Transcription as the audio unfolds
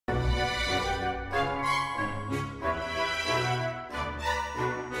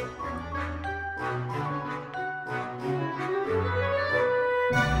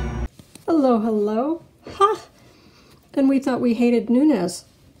Hello, hello. Ha! And we thought we hated Nunes.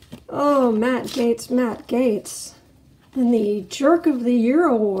 Oh, Matt Gaetz. And the Jerk of the Year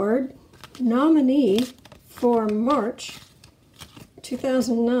Award nominee for March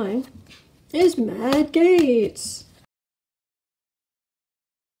 2009 is Matt Gaetz.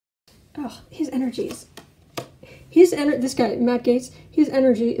 Oh, his energy is... this guy, Matt Gaetz, his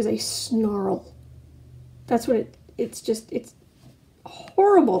energy is a snarl. That's what it's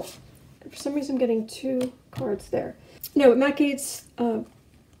horrible. For some reason I'm getting two cards there. No, Matt Gaetz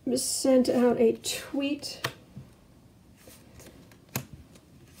sent out a tweet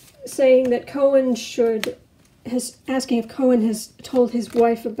saying that Cohen asking if Cohen has told his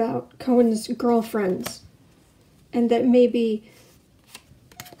wife about Cohen's girlfriends, and that maybe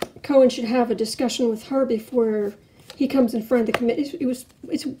Cohen should have a discussion with her before he comes in front of the committee.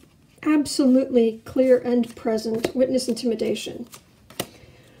 It's absolutely clear and present witness intimidation.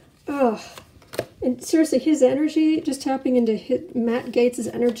 Oh, and seriously, his energy, just tapping into Matt Gaetz's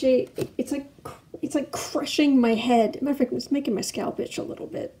energy, it's like crushing my head. Matter of fact, it's making my scalp itch a little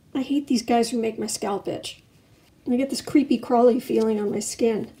bit. I hate these guys who make my scalp itch. I get this creepy crawly feeling on my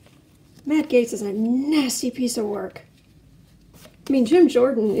skin. Matt Gaetz is a nasty piece of work. I mean, Jim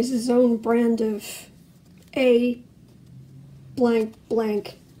Jordan is his own brand of a blank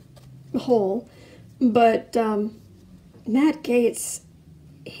blank hole, but Matt Gaetz,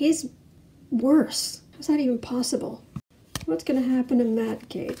 he's worse. How's that even possible? What's going to happen to Matt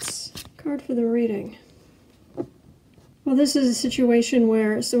Gaetz? Card for the reading. Well, this is a situation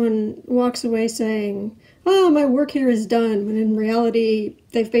where someone walks away saying, oh, my work here is done, when in reality,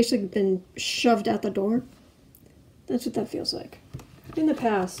 they've basically been shoved out the door. That's what that feels like. In the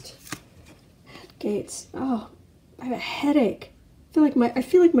past, Matt Gaetz, oh, I have a headache. I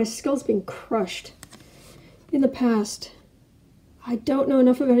feel like my skull's being crushed. In the past, I don't know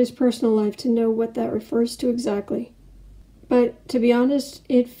enough about his personal life to know what that refers to exactly. But to be honest,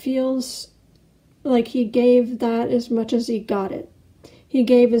 it feels like he gave that as much as he got it. He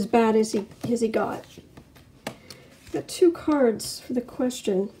gave as bad as he got. Got two cards for the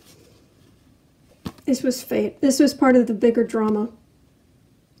question. This was fate. This was part of the bigger drama,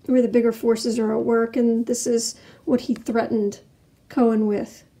 where the bigger forces are at work, and this is what he threatened Cohen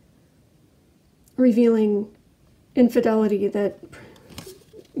with, revealing infidelity that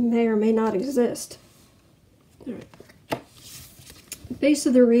may or may not exist. All right. Base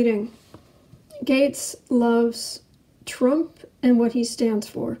of the reading. Gaetz loves Trump and what he stands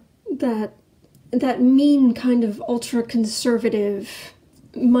for. That mean kind of ultra-conservative,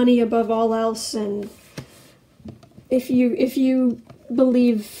 money above all else, and if you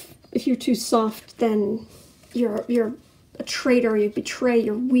believe, if you're too soft, then you're a traitor, you betray,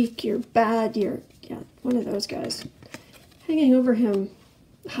 you're weak, you're bad, yeah, one of those guys. Hanging over him,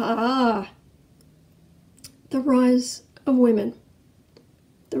 the rise of women.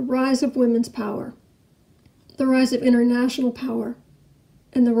 The rise of women's power. The rise of international power.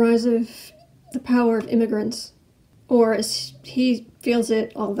 And the rise of the power of immigrants. Or, as he feels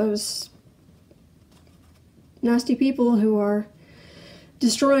it, all those nasty people who are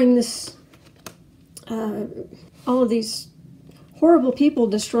destroying this, all of these horrible people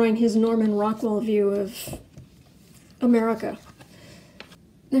destroying his Norman Rockwell view of America.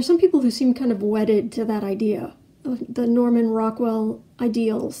 There's some people who seem kind of wedded to that idea, of the Norman Rockwell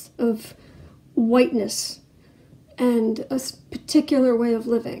ideals of whiteness and a particular way of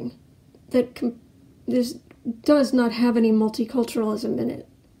living that does not have any multiculturalism in it,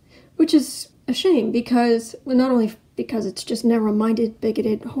 which is a shame, because, well, not only because it's just narrow-minded,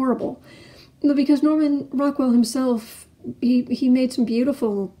 bigoted, horrible, but because Norman Rockwell himself, he made some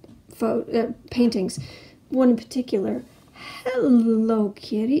beautiful paintings. One in particular. Hello,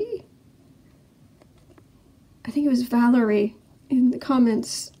 kitty. I think it was Valerie in the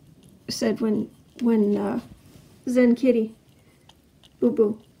comments said when Zen Kitty, Boo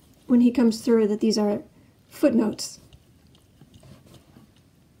Boo, when he comes through, that these are footnotes.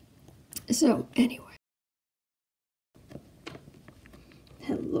 So, anyway.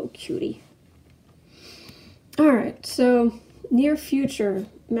 Hello, cutie. Alright, so, near future,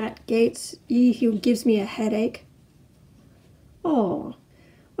 Matt Gaetz, he gives me a headache. Oh,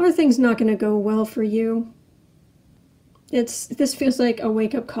 are things not going to go well for you? This feels like a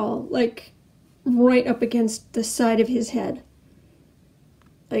wake-up call, like, right up against the side of his head.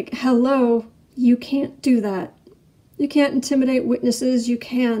 Like, hello, you can't do that. You can't intimidate witnesses, you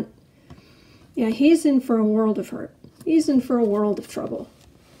can't... Yeah, he's in for a world of hurt. He's in for a world of trouble.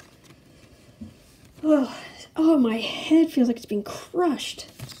 Oh, my head feels like it's being crushed.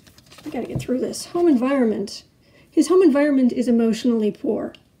 I gotta get through this. Home environment. His home environment is emotionally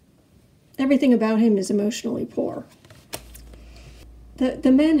poor. Everything about him is emotionally poor.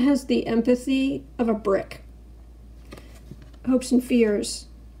 The man has the empathy of a brick. Hopes and fears.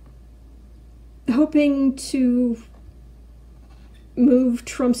 Hoping to move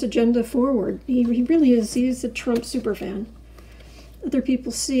Trump's agenda forward. He really is. He is a Trump superfan. Other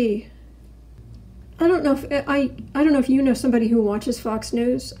people see. I don't know if you know somebody who watches Fox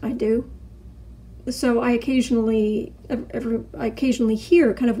News. I do. So I occasionally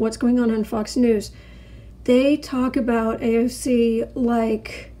hear kind of what's going on Fox News. They talk about AOC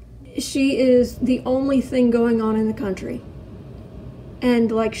like she is the only thing going on in the country.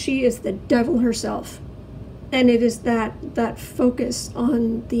 And like she is the devil herself. And it is that focus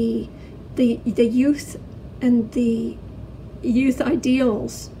on the youth and the youth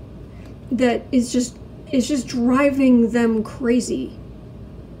ideals that is just driving them crazy.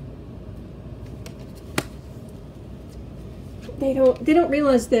 They don't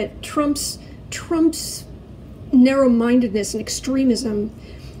realize that Trump's narrow-mindedness and extremism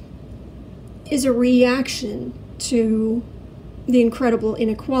is a reaction to the incredible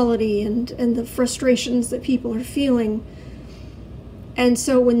inequality and the frustrations that people are feeling. And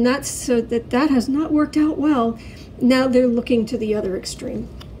so when that has not worked out well, now they're looking to the other extreme.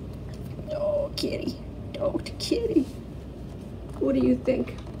 Oh, kitty. Oh, kitty. What do you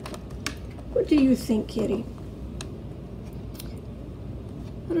think? What do you think, kitty?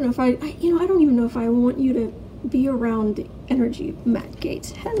 I don't know if I don't even know if I want you to be around the energy of Matt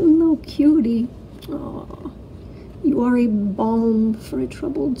Gaetz. Hello, cutie. Aw, you are a balm for a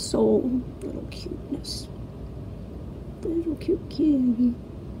troubled soul. Little cuteness. Little cute kitty.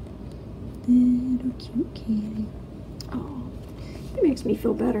 Little cute kitty. Oh, it makes me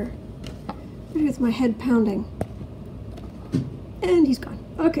feel better. With my head pounding. And he's gone.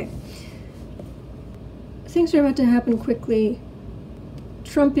 Okay. Things are about to happen quickly.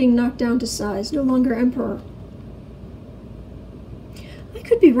 Trump being knocked down to size, no longer emperor. I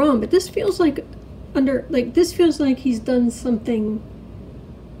could be wrong, but this feels like he's done something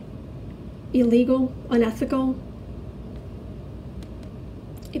illegal, unethical.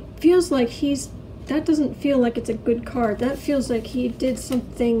 It feels like that doesn't feel like it's a good card. That feels like he did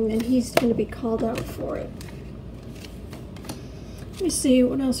something and he's going to be called out for it. Let me see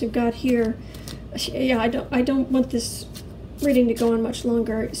what else we've got here. Yeah, I don't want this reading to go on much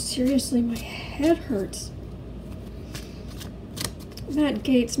longer. Seriously, my head hurts. Matt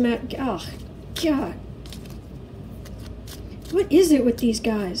Gaetz, oh, God. What is it with these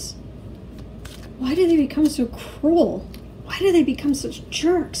guys? Why do they become so cruel? Why do they become such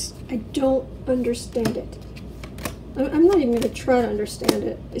jerks? I don't understand it. I'm not even going to try to understand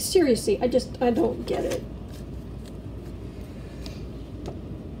it. Seriously, I don't get it.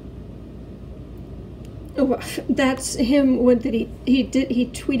 Oh, that's him. What did he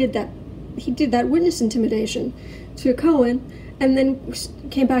tweeted that he did that witness intimidation to Cohen, and then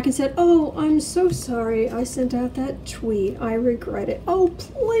came back and said, "Oh, I'm so sorry. I sent out that tweet. I regret it." Oh,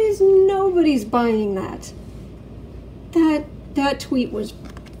 please, nobody's buying that. That tweet was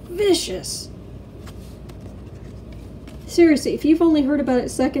vicious. Seriously, if you've only heard about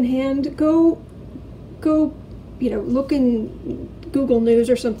it secondhand, go, look in Google News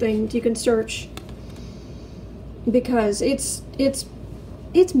or something. You can search. Because it's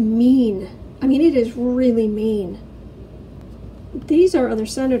mean. I mean, it is really mean. These are other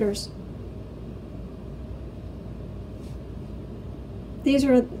senators. These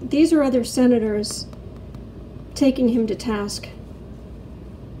are other senators taking him to task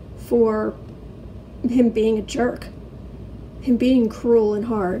for him being a jerk, him being cruel and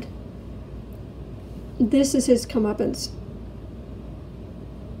hard. This is his comeuppance.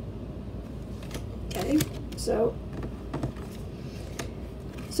 Okay. So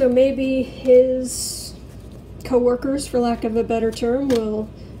maybe his co-workers, for lack of a better term, will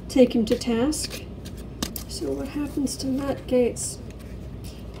take him to task. So what happens to Matt Gaetz?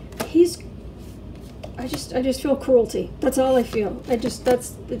 I just feel cruelty. That's all I feel.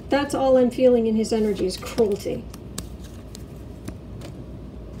 That's all I'm feeling in his energy is cruelty.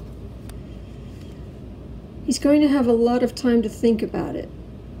 He's going to have a lot of time to think about it.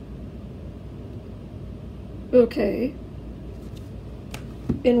 Okay.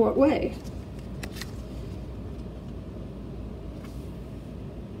 In what way?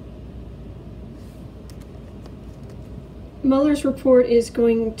 Mueller's report is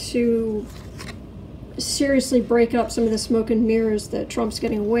going to seriously break up some of the smoke and mirrors that Trump's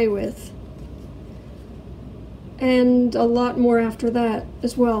getting away with. And a lot more after that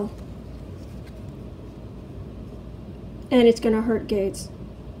as well. And it's going to hurt Gaetz.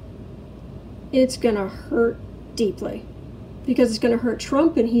 It's going to hurt deeply. because it's going to hurt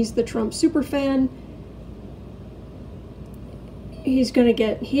Trump, and he's the Trump superfan. He's going to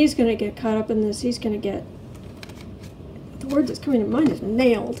get caught up in this. He's going to get, the word that's coming to mind is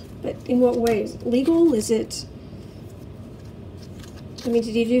nailed. But in what ways? Legal? Is it, I mean,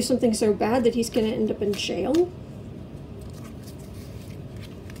 did he do something so bad that he's going to end up in jail?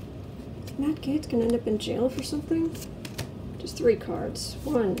 Matt Gaetz going to end up in jail for something? Just 3 cards.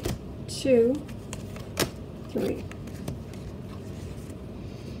 1, 2, 3.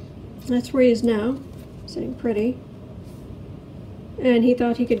 That's where he is now, sitting pretty. And he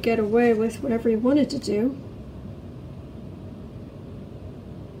thought he could get away with whatever he wanted to do.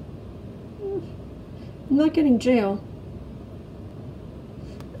 I'm not getting jail.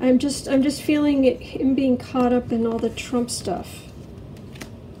 I'm just feeling him being caught up in all the Trump stuff.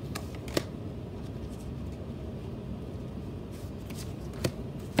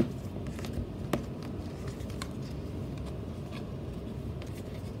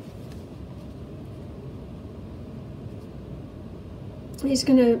 He's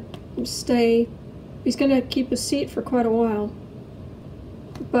gonna keep his seat for quite a while,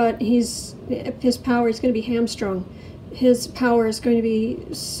 but his power is going to be hamstrung. His power is going to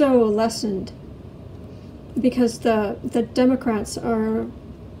be so lessened because the Democrats are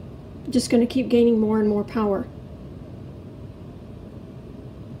just going to keep gaining more and more power.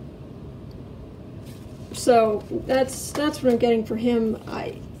 So that's what I'm getting for him.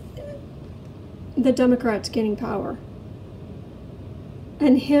 The Democrats gaining power.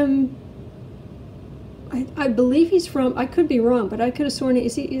 And him, I believe he's from, I could be wrong, but I could have sworn,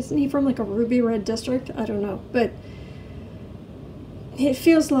 isn't he from like a ruby red district? I don't know, but it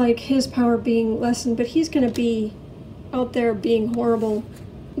feels like his power being lessened, but he's going to be out there being horrible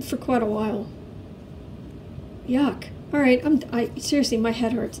for quite a while. Yuck. All right, seriously, my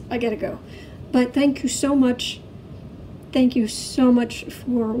head hurts. I gotta go. But thank you so much. Thank you so much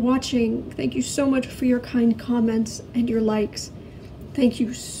for watching. Thank you so much for your kind comments and your likes. Thank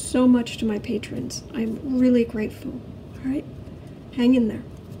you so much to my patrons. I'm really grateful. All right? Hang in there.